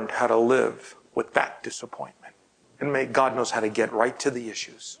learned how to live with that disappointment. And God knows how to get right to the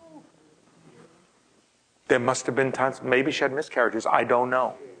issues. There must have been times, maybe she had miscarriages, I don't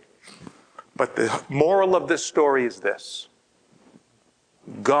know. But the moral of this story is this.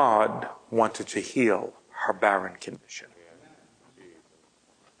 God wanted to heal her barren condition.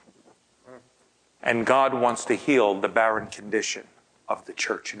 And God wants to heal the barren condition of the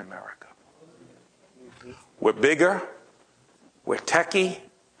church in America. We're bigger, we're techie,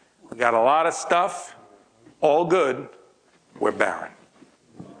 we got a lot of stuff, all good, we're barren.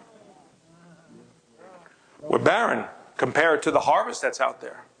 We're barren compared to the harvest that's out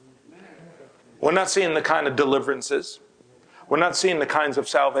there. We're not seeing the kind of deliverances. We're not seeing the kinds of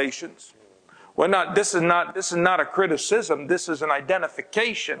salvations. This is not a criticism. This is an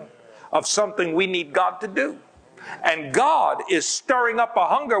identification of something we need God to do. And God is stirring up a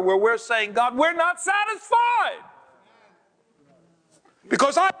hunger where we're saying, God, we're not satisfied.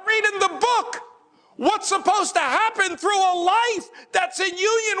 Because I read in the book what's supposed to happen through a life that's in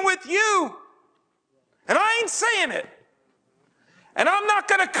union with you. And I ain't saying it. And I'm not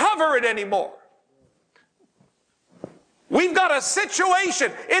going to cover it anymore. We've got a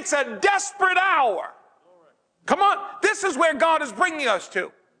situation. It's a desperate hour. Come on. This is where God is bringing us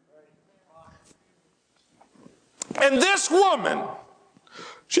to. And this woman,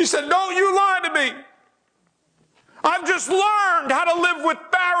 she said, don't you lie to me. I've just learned how to live with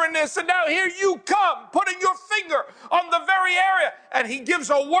barrenness, and now here you come, putting your finger on the very area. And he gives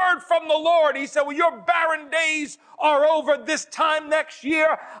a word from the Lord. He said, well, your barren days are over. This time next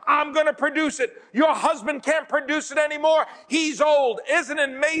year, I'm going to produce it. Your husband can't produce it anymore. He's old. Isn't it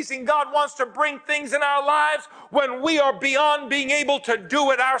amazing? God wants to bring things in our lives when we are beyond being able to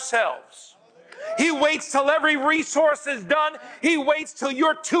do it ourselves. He waits till every resource is done. He waits till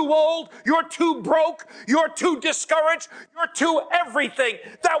you're too old, you're too broke, you're too discouraged, you're too everything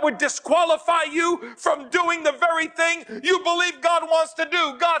that would disqualify you from doing the very thing you believe God wants to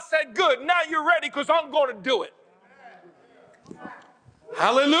do. God said, good, now you're ready because I'm going to do it.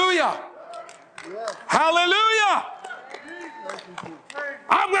 Hallelujah. Hallelujah.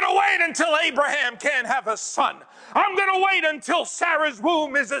 I'm going to wait until Abraham can't have a son. I'm going to wait until Sarah's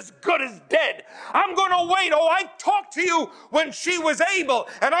womb is as good as dead. I'm going to wait. Oh, I talked to you when she was able,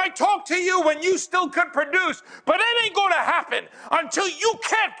 and I talked to you when you still could produce. But it ain't going to happen until you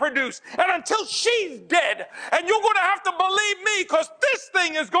can't produce and until she's dead. And you're going to have to believe me because this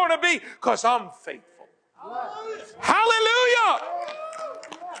thing is going to be because I'm faithful. Hallelujah.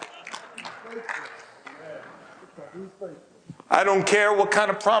 I don't care what kind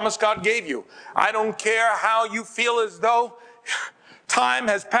of promise God gave you. I don't care how you feel as though time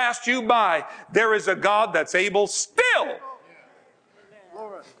has passed you by. There is a God that's able still.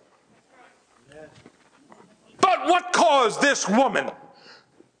 But what caused this woman?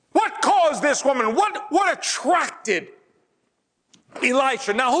 What caused this woman? What attracted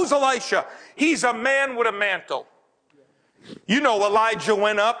Elisha? Now, who's Elisha? He's a man with a mantle. You know, Elijah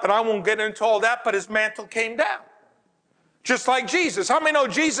went up, and I won't get into all that, but his mantle came down. Just like Jesus. How many know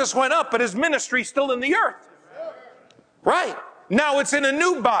Jesus went up, but his ministry's still in the earth? Right. Now it's in a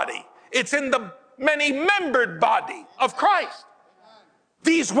new body. It's in the many-membered body of Christ.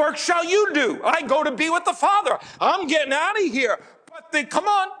 These works shall you do. I go to be with the Father. I'm getting out of here. But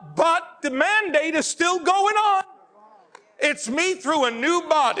the mandate is still going on. It's me through a new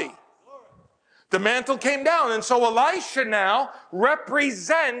body. The mantle came down. And so Elisha now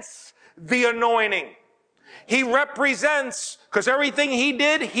represents the anointing. He represents, because everything he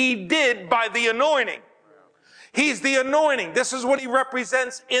did by the anointing. He's the anointing. This is what he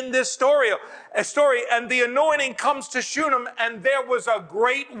represents in this story. And the anointing comes to Shunem, and there was a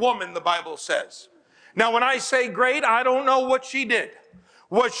great woman, the Bible says. Now, when I say great, I don't know what she did.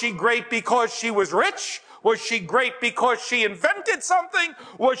 Was she great because she was rich? Was she great because she invented something?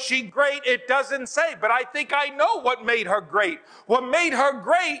 Was she great? It doesn't say, but I think I know what made her great. What made her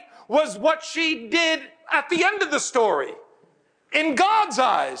great was what she did at the end of the story. In God's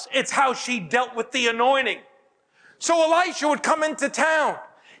eyes, it's how she dealt with the anointing. So Elisha would come into town.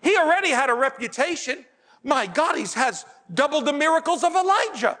 He already had a reputation. My God, he has double the miracles of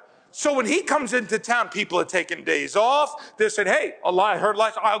Elijah. So when he comes into town, people are taking days off. They said, hey, I heard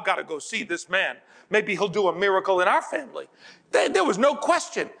Elisha. I've got to go see this man. Maybe he'll do a miracle in our family. There was no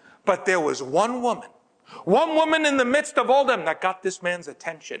question. But there was one woman in the midst of all them that got this man's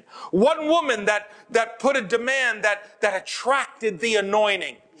attention. One woman that put a demand that attracted the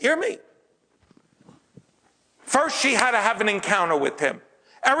anointing. Hear me. First, she had to have an encounter with him.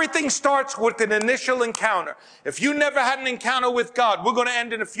 Everything starts with an initial encounter. If you never had an encounter with God, we're going to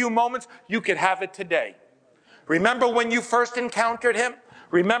end in a few moments. You could have it today. Remember when you first encountered him?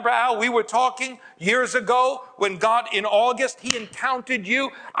 Remember, Al, we were talking years ago when God, in August, he encountered you.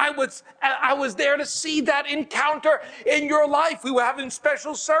 I was there to see that encounter in your life. We were having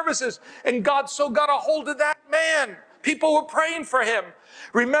special services, and God so got a hold of that man. People were praying for him.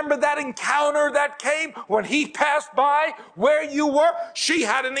 Remember that encounter that came when he passed by where you were? She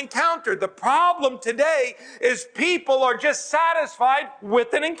had an encounter. The problem today is people are just satisfied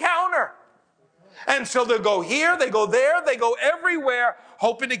with an encounter. And so they'll go here, they go there, they go everywhere,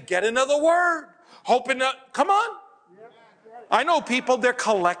 hoping to get another word. Come on. I know people, they're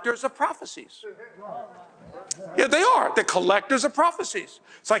collectors of prophecies. Yeah, they are. They're collectors of prophecies.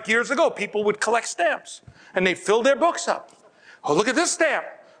 It's like years ago, people would collect stamps, and they'd fill their books up. Oh, look at this stamp.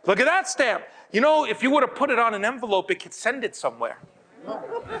 Look at that stamp. You know, if you would have put it on an envelope, it could send it somewhere.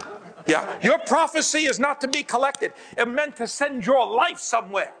 Yeah, your prophecy is not to be collected. It meant to send your life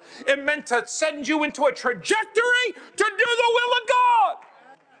somewhere. It meant to send you into a trajectory to do the will of God.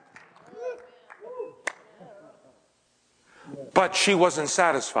 But she wasn't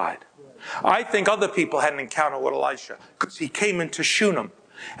satisfied. I think other people had an encounter with Elisha because he came into Shunem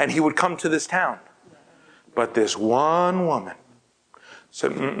and he would come to this town. But this one woman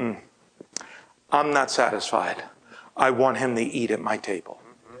said, I'm not satisfied. I want him to eat at my table.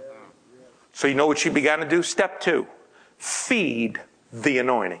 So you know what she began to do? Step 2, feed the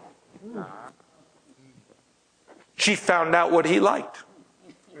anointing. She found out what he liked.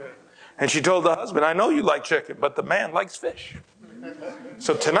 And she told the husband, I know you like chicken, but the man likes fish.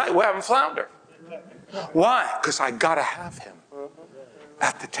 So tonight we're having flounder. Why? Because I got to have him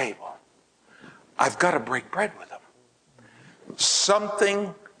at the table. I've got to break bread with him.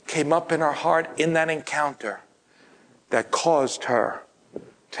 Something came up in her heart in that encounter that caused her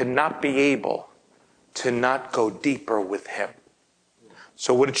to not be able to not go deeper with him.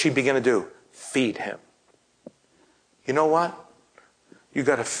 So what did she begin to do? Feed him. You know what? You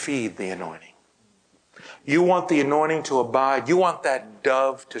got to feed the anointing. You want the anointing to abide. You want that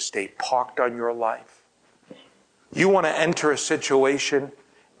dove to stay parked on your life. You want to enter a situation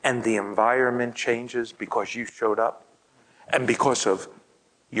and the environment changes because you showed up and because of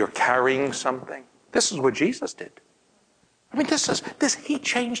you're carrying something. This is what Jesus did. I mean, he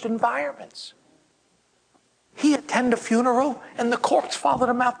changed environments. He attended a funeral and the corpse followed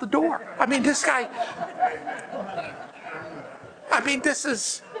him out the door. I mean, this guy, this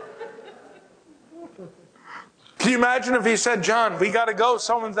is... Can you imagine if he said, John, we got to go.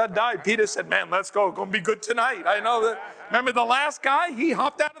 Someone's that died. Peter said, man, let's go. It's going to be good tonight. I know that. Remember the last guy? He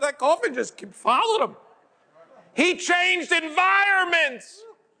hopped out of that coffin, just followed him. He changed environments.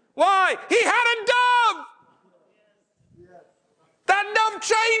 Why? He had a dove. That dove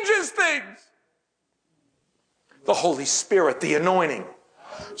changes things. The Holy Spirit, the anointing.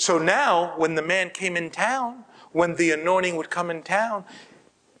 So now, when the man came in town, when the anointing would come in town,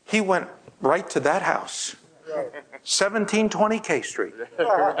 he went right to that house. 1720 K Street.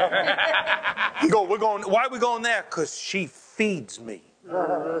 He go, why are we going there? Because she feeds me.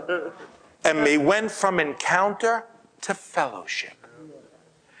 And we went from encounter to fellowship.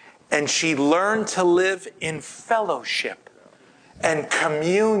 And she learned to live in fellowship and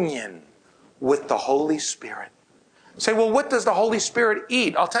communion with the Holy Spirit. Say, well, what does the Holy Spirit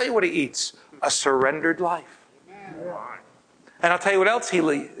eat? I'll tell you what he eats. A surrendered life. And I'll tell you what else he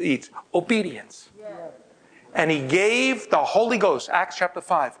eats. Obedience. And he gave the Holy Ghost, Acts chapter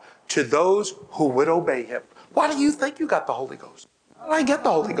 5, to those who would obey him. Why do you think you got the Holy Ghost? How did I get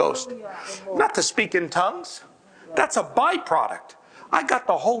the Holy Ghost? Not to speak in tongues. That's a byproduct. I got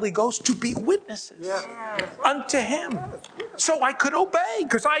the Holy Ghost to be witnesses unto him. So I could obey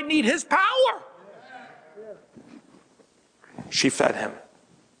because I need his power. She fed him.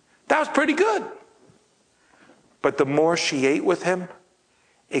 That was pretty good. But the more she ate with him,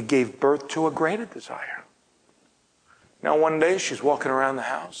 it gave birth to a greater desire. Now one day she's walking around the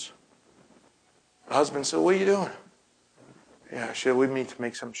house. The husband said, what are you doing? Yeah, she said, we need to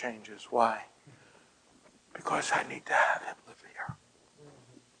make some changes. Why? Because I need to have him live here.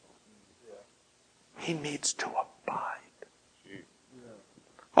 He needs to abide.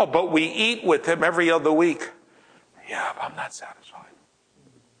 Oh, but we eat with him every other week. Yeah, but I'm not satisfied.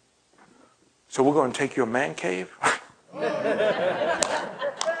 So we're going to take you a man cave?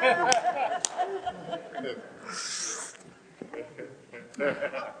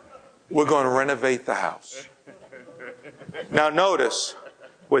 We're going to renovate the house. Now notice,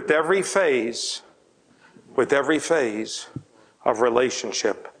 with every phase of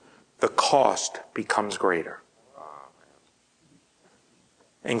relationship, the cost becomes greater.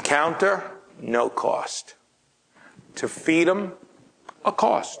 Encounter, no cost. To feed them, a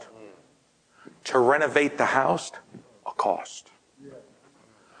cost. To renovate the house, a cost.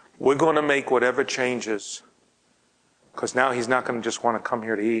 We're going to make whatever changes, because now he's not going to just want to come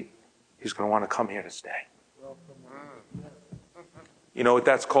here to eat. He's going to want to come here to stay. You know what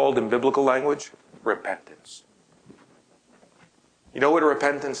that's called in biblical language? Repentance. You know what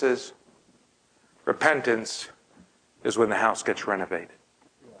repentance is? Repentance is when the house gets renovated.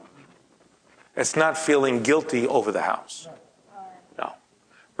 It's not feeling guilty over the house. No.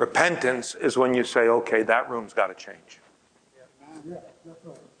 Repentance is when you say, okay, that room's got to change.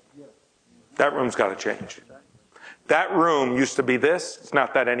 That room's got to change. That room used to be this. It's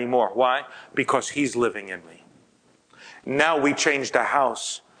not that anymore. Why? Because he's living in me. Now we changed the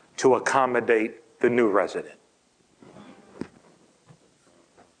house to accommodate the new resident.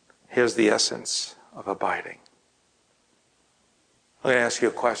 Here's the essence of abiding. I'm going to ask you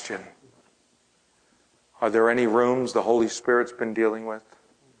a question. Are there any rooms the Holy Spirit's been dealing with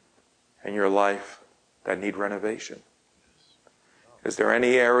in your life that need renovation? Is there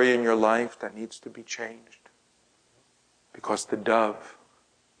any area in your life that needs to be changed? Because the dove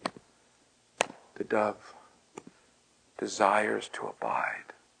The dove desires to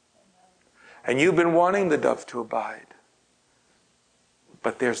abide. And you've been wanting the dove to abide.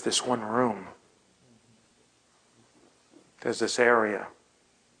 But there's this one room. There's this area.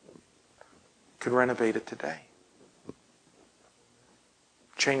 You could renovate it today.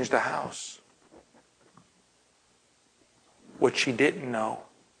 Change the house. What she didn't know,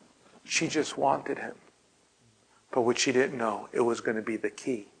 she just wanted him. But what she didn't know, it was going to be the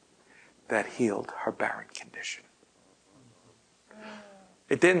key that healed her barren condition.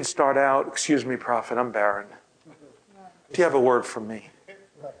 It didn't start out, excuse me, prophet, I'm barren. Do you have a word for me?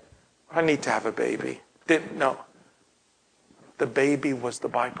 I need to have a baby. Didn't know. The baby was the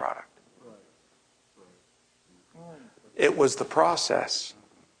byproduct. It was the process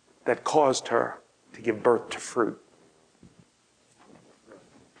that caused her to give birth to fruit.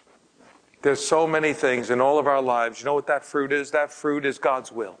 There's so many things in all of our lives. You know what that fruit is? That fruit is God's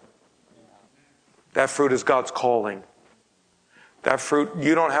will. That fruit is God's calling. That fruit,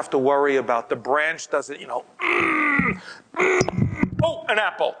 you don't have to worry about. The branch doesn't, oh, an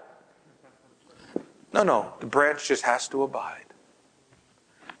apple. No, the branch just has to abide.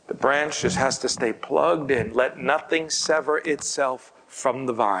 The branch just has to stay plugged in. Let nothing sever itself from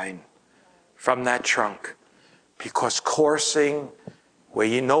the vine, from that trunk. Because coursing where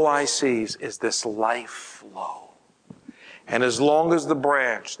you know I sees is this life flow. And as long as the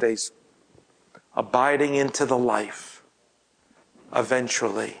branch stays abiding into the life,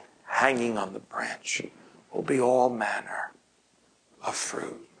 eventually, hanging on the branch will be all manner of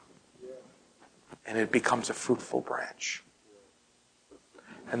fruit. And it becomes a fruitful branch.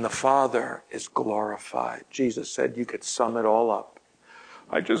 And the Father is glorified. Jesus said you could sum it all up.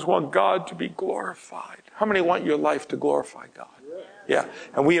 I just want God to be glorified. How many want your life to glorify God? Yeah.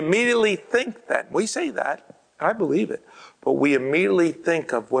 And we immediately think that. We say that. I believe it. But we immediately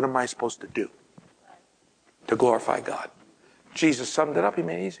think of, what am I supposed to do to glorify God? Jesus summed it up. He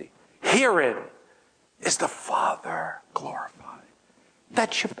made it easy. Herein is the Father glorified,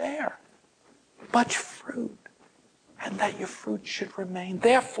 that you bear much fruit, and that your fruit should remain.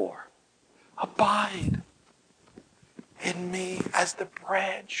 Therefore, abide in me as the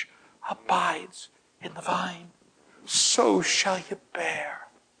branch abides in the vine. So shall you bear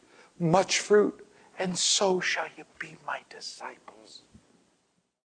much fruit, and so shall you be my disciples.